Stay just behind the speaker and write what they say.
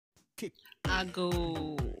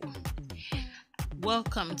Ago.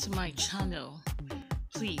 Welcome to my channel.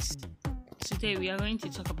 Please, today we are going to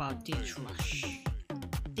talk about date rush.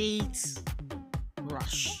 Date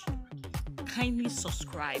rush. Kindly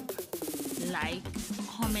subscribe, like,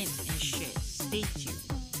 comment, and share. Stay tuned.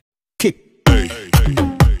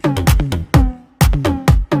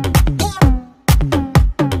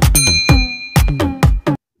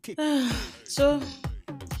 So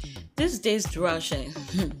this day's rush,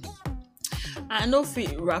 I know if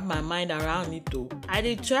it wrap my mind around it though. I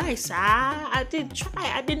did try, sir. I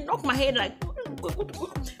did knock my head like, but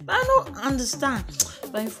I don't understand.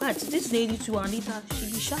 But in fact, this lady too, Anita, she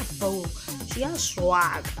be sharp, bro. She has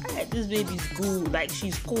swag. This baby's good. Like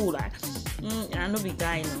she's cool. Like, I know the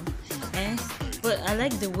guy, But I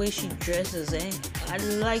like the way she dresses. I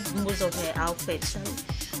like most of her outfits.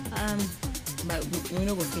 But we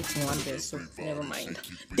know we fit in one dress, so never mind.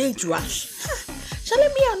 Date rush. Shall me?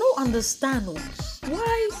 I don't understand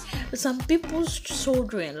why some people's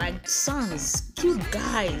children, like sons, cute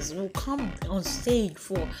guys, will come on stage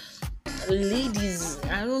for ladies.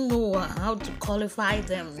 I don't know how to qualify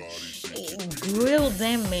them, grill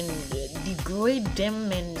them and degrade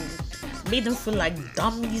them and make them feel like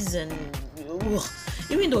dummies. And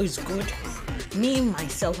even though it's good, me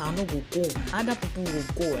myself, I know will go. Other people will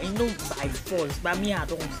go, and by force. But me, I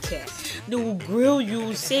don't care. They will grill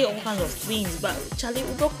you, say all kinds of things. But Charlie,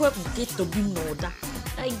 we don't have to get to be no that.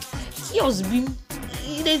 Like he was being,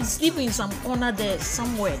 they sleeping in some corner there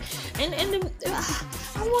somewhere, and I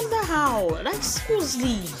wonder how. Like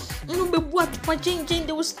seriously, but what change?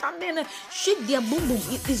 They will stand there and shake their boom boom.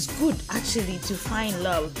 It is good actually to find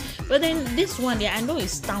love, but then this one there, I know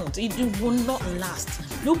it's stout. It will not last.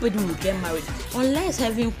 Nobody will get married unless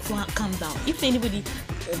heaven come down. If anybody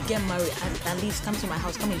get married, at least come to my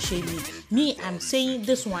house, come and shave me. Me, I'm saying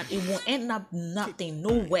this one, it will end up nothing,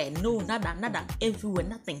 nowhere, no, nada, everywhere,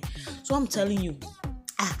 nothing. So I'm telling you,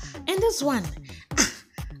 and this one, and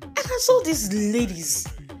I saw these ladies,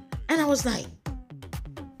 and I was like,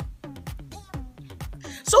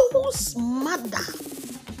 so whose mother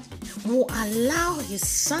will allow his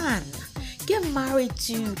son get married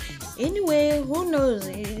to? Anyway, who knows?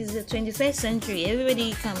 It's the 21st century.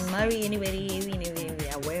 Everybody can marry anybody, even if they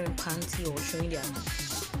are wearing panty or showing their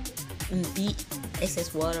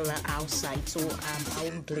BSS whatever outside. So I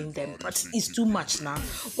won't blame them. But it's too much now.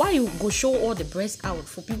 Why you go show all the breasts out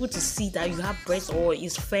for people to see that you have breasts or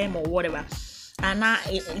it's firm or whatever? And now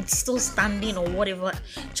it's still standing or whatever.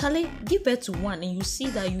 Charlie, give birth to one and you see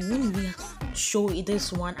that you won't even show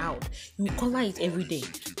this one out. You cover it every day.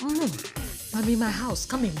 I'm in my house,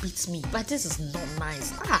 come and beat me. But this is not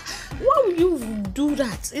nice. Why would you do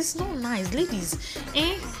that? It's not nice, ladies.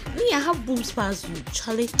 Me, I have boobs past you,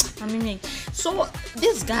 Charlie. So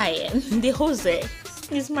this guy, the Jose,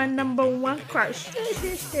 is my number one crush.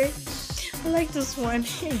 I like this one.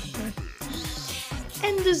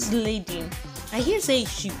 And this lady, I hear say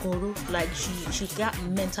she go like she got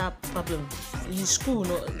mental problem in school.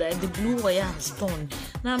 The blue wire has torn.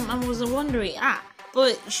 Now I was wondering,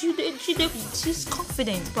 but she's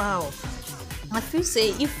confident, wow. I feel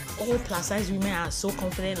say if all plus size women are so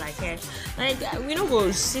confident like her, like we don't go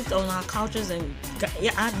sit on our couches and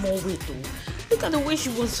add more weight though. Look at the way she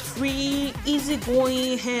was free, easy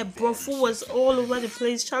going, her brothel was all over the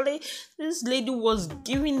place. Charlie, this lady was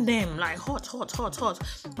giving them like hot.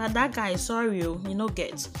 But that guy, sorry, you know,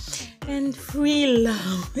 get. And free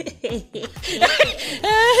love.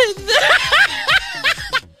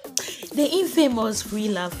 The infamous Free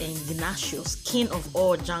Love and Ignatius, king of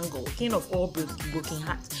all jungle, king of all broken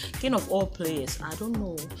hearts, king of all players. I don't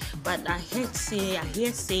know, but I hear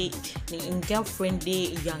say in girlfriend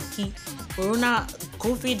day Yankee, Corona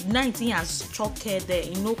COVID-19 has shocked her there,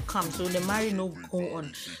 come, so the marriage no go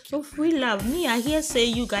on. So Free Love, me, I hear say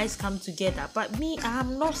you guys come together, but me,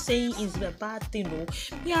 I'm not saying it's a bad thing, no.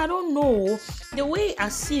 Me, I don't know the way I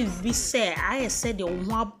see it be said. I said the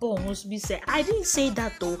one bone must be said. I didn't say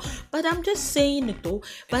that though, but I'm just saying it though.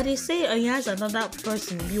 But they say he has another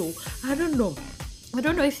person view. I don't know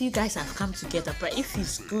if you guys have come together, but if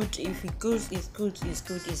it's good, if it goes, it's good.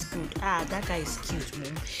 That guy is cute,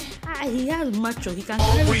 man. He has macho. He can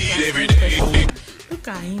carry every day. Look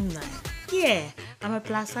at him now. Yeah, I'm a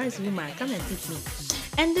plus size woman. Come and pick me.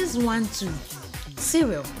 And this one too,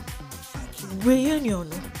 Cyril reunion.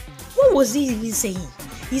 What was he even saying?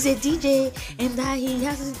 He's a DJ and that he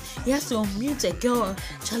has to unmute a girl.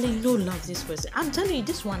 Charlie, you don't love this person. I'm telling you,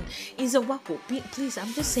 this one is a wacko. Please,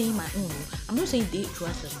 I'm just saying my own. I'm not saying Date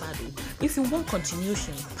Rush is bad. If you want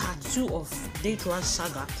continuation, part 2 of Date Rush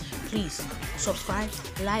saga, please subscribe,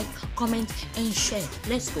 like, comment, and share.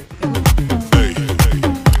 Let's go.